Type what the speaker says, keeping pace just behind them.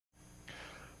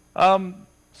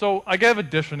So I gave a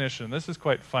definition. This is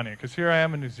quite funny because here I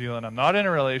am in New Zealand. I'm not in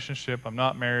a relationship. I'm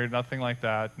not married. Nothing like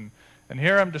that. And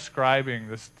here I'm describing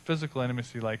this physical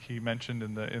intimacy, like he mentioned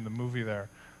in the movie. There,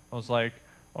 I was like,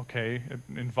 okay, it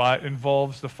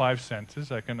involves the five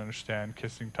senses. I can understand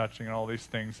kissing, touching, and all these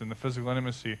things in the physical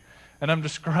intimacy. And I'm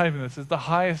describing this as the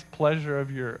highest pleasure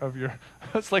of your.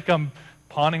 It's like I'm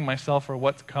pawning myself for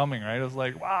what's coming, right? I was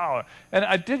like, wow. And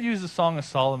I did use the Song of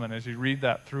Solomon as you read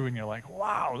that through, and you're like,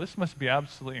 wow, this must be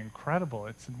absolutely incredible.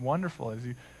 It's wonderful as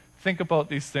you think about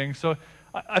these things. So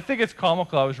I think it's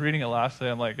comical. I was reading it last night.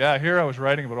 I'm like, yeah, here I was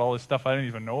writing about all this stuff I didn't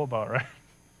even know about, right?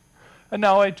 And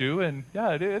now I do, and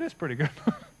yeah, it is pretty good.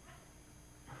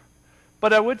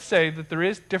 But I would say that there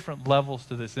is different levels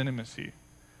to this intimacy.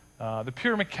 The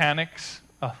pure mechanics,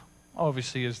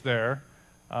 obviously, is there,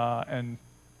 and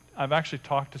I've actually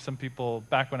talked to some people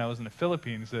back when I was in the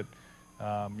Philippines that,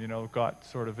 got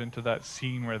sort of into that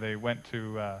scene where they went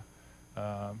to,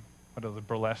 the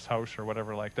burlesque house or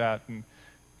whatever like that, and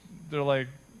they're like,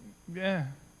 yeah,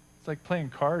 it's like playing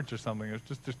cards or something. It's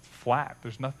just flat.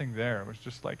 There's nothing there. It was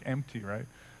just like empty, right?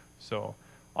 So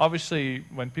obviously,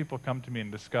 when people come to me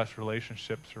and discuss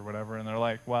relationships or whatever, and they're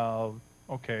like, well,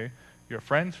 okay, you're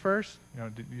friends first?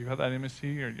 Do you have that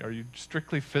intimacy? Or are you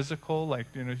strictly physical? Like,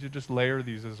 you just layer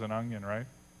these as an onion, right?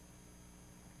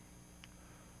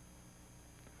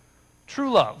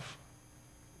 True love.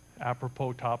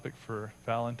 Apropos topic for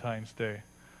Valentine's Day.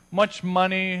 Much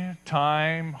money,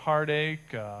 time,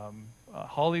 heartache,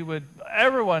 Hollywood,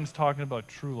 everyone's talking about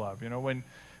true love. When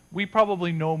we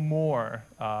probably know more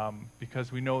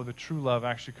because we know the true love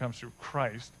actually comes through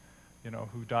Christ,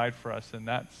 who died for us, and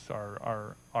that's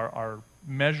our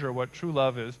measure of what true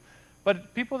love is.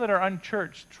 But people that are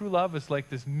unchurched, true love is like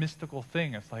this mystical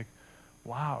thing. It's like,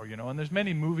 wow, and there's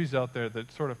many movies out there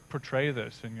that sort of portray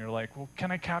this, and you're like, well,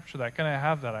 can I capture that? Can I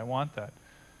have that? I want that.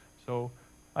 So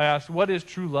I asked, what is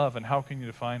true love, and how can you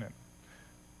define it?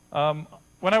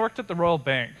 When I worked at the Royal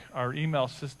Bank, our email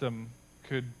system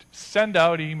could send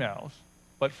out emails,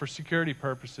 but for security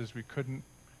purposes, we couldn't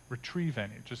retrieve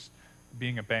any, just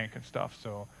being a bank and stuff.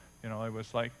 So, it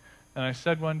was like, and I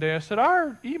said one day,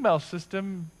 our email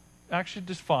system actually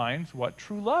defines what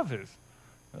true love is.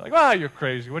 They're like, you're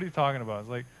crazy. What are you talking about? I was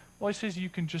like, well, he says you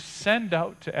can just send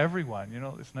out to everyone,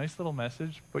 this nice little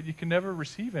message, but you can never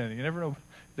receive anything. You never know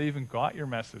if they even got your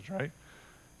message, right?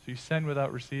 So you send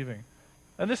without receiving.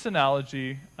 And this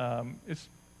analogy is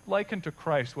likened to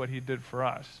Christ, what he did for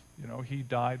us. He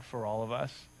died for all of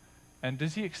us. And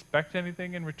does he expect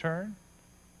anything in return?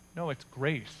 No, it's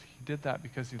grace. He did that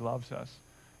because he loves us.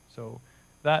 So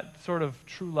that sort of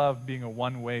true love being a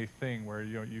one-way thing where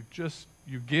you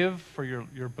give for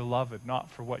your beloved, not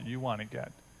for what you want to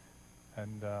get.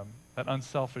 And that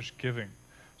unselfish giving.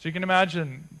 So you can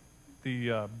imagine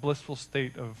the blissful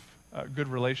state of a good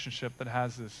relationship that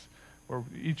has this, where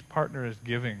each partner is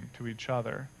giving to each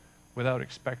other without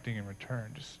expecting in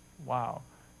return. Just wow,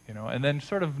 and then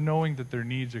sort of knowing that their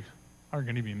needs are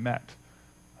going to be met.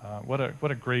 What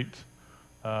a great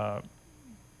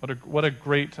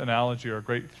analogy, or a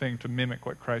great thing to mimic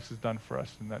what Christ has done for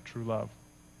us in that true love.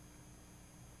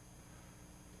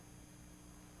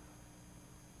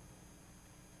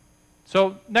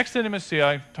 So next intimacy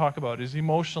I talk about is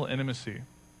emotional intimacy.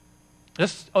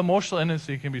 This emotional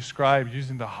intimacy can be described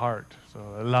using the heart. So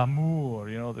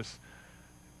l'amour, this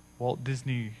Walt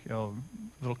Disney,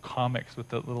 little comics with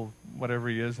that little whatever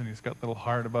he is, and he's got a little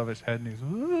heart above his head, and he's,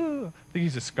 I think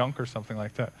he's a skunk or something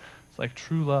like that. It's like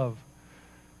true love.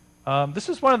 This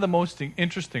is one of the most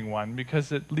interesting one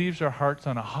because it leaves our hearts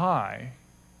on a high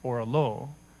or a low,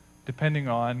 depending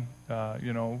on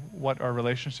what our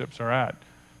relationships are at.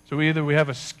 So either we have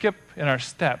a skip in our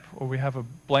step, or we have a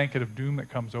blanket of doom that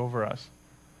comes over us.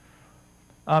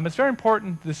 It's very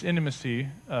important, this intimacy,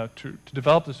 to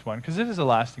develop this one, because it is a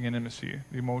lasting intimacy,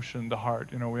 the emotion, the heart.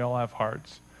 We all have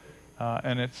hearts.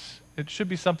 And it should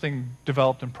be something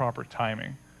developed in proper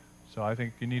timing. So I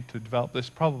think you need to develop this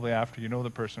probably after you know the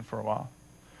person for a while.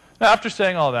 Now, after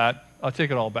saying all that, I'll take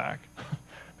it all back.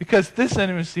 Because this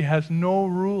intimacy has no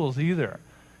rules either.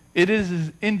 It is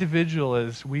as individual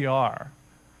as we are.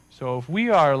 So if we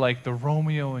are like the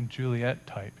Romeo and Juliet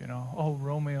type, oh,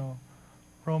 Romeo,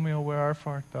 where art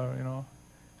thou,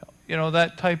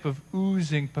 that type of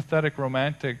oozing, pathetic,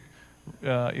 romantic,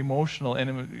 emotional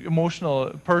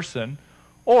person.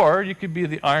 Or you could be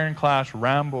the ironclad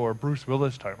Rambo or Bruce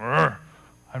Willis type.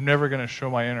 I'm never going to show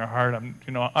my inner heart. I'm,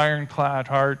 ironclad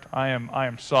heart. I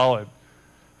am solid.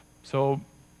 So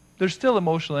there's still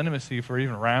emotional intimacy for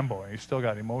even Rambo. He's still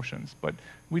got emotions, but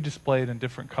we display it in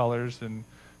different colors, and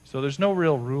so there's no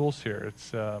real rules here.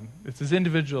 It's as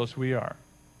individual as we are.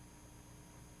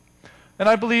 And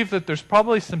I believe that there's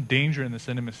probably some danger in this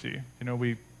intimacy. You know,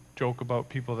 we joke about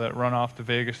people that run off to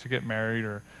Vegas to get married,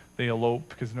 or they elope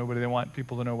because they want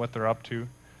people to know what they're up to.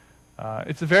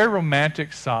 It's a very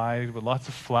romantic side with lots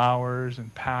of flowers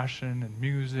and passion and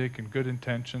music and good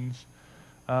intentions.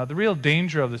 The real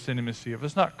danger of this intimacy, if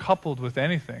it's not coupled with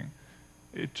anything,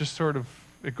 it just sort of,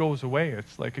 it goes away.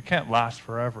 It's like it can't last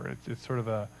forever. It's sort of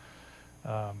a,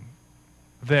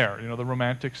 the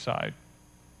romantic side.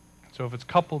 So if it's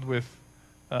coupled with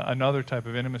another type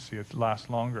of intimacy, it lasts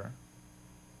longer.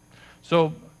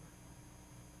 So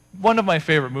one of my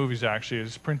favorite movies actually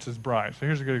is Princess Bride. So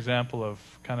here's a good example of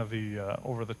kind of the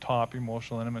over-the-top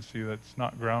emotional intimacy that's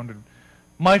not grounded.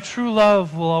 My true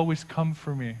love will always come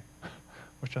for me,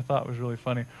 which I thought was really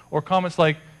funny. Or comments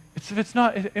like,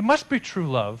 it must be true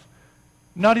love.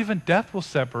 Not even death will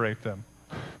separate them.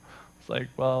 It's like,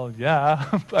 well,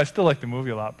 yeah, I still like the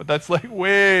movie a lot, but that's like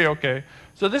way okay.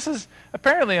 So this is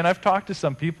apparently, and I've talked to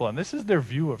some people, and this is their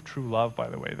view of true love, by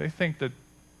the way. They think that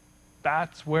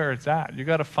that's where it's at. You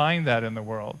got to find that in the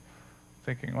world.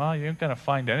 Thinking, well, you ain't going to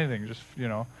find anything. Just,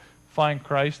 find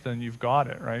Christ and you've got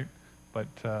it, right? But,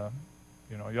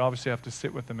 you obviously have to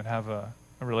sit with them and have a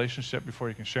relationship before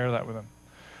you can share that with them.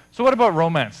 So what about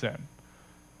romance then?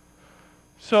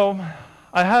 So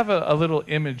I have a little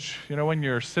image. When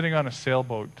you're sitting on a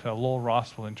sailboat, Lowell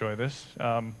Ross will enjoy this.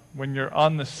 When you're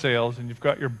on the sails and you've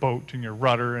got your boat and your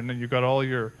rudder, and then you've got all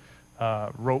your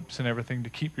ropes and everything to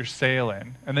keep your sail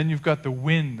in. And then you've got the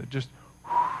wind that just,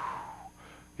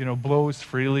 blows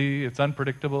freely. It's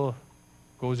unpredictable,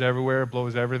 goes everywhere,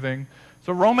 blows everything.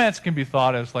 So romance can be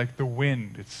thought as like the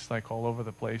wind. It's like all over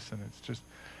the place and it's just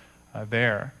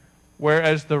there.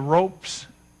 Whereas the ropes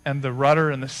and the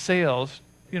rudder and the sails,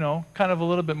 kind of a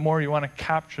little bit more, you want to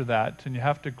capture that and you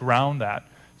have to ground that.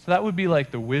 So that would be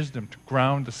like the wisdom, to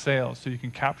ground the sails so you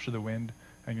can capture the wind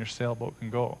and your sailboat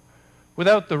can go.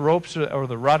 Without the ropes or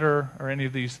the rudder or any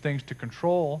of these things to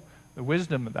control the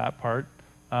wisdom of that part,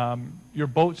 your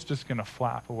boat's just going to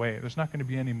flap away. There's not going to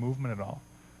be any movement at all.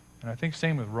 And I think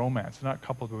same with romance. It's not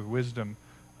coupled with wisdom,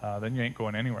 then you ain't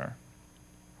going anywhere.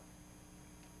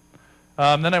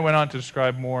 Then I went on to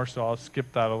describe more, so I'll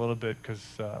skip that a little bit because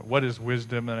what is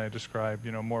wisdom? And I describe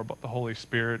more about the Holy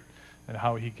Spirit and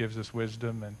how He gives us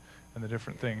wisdom and the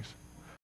different things.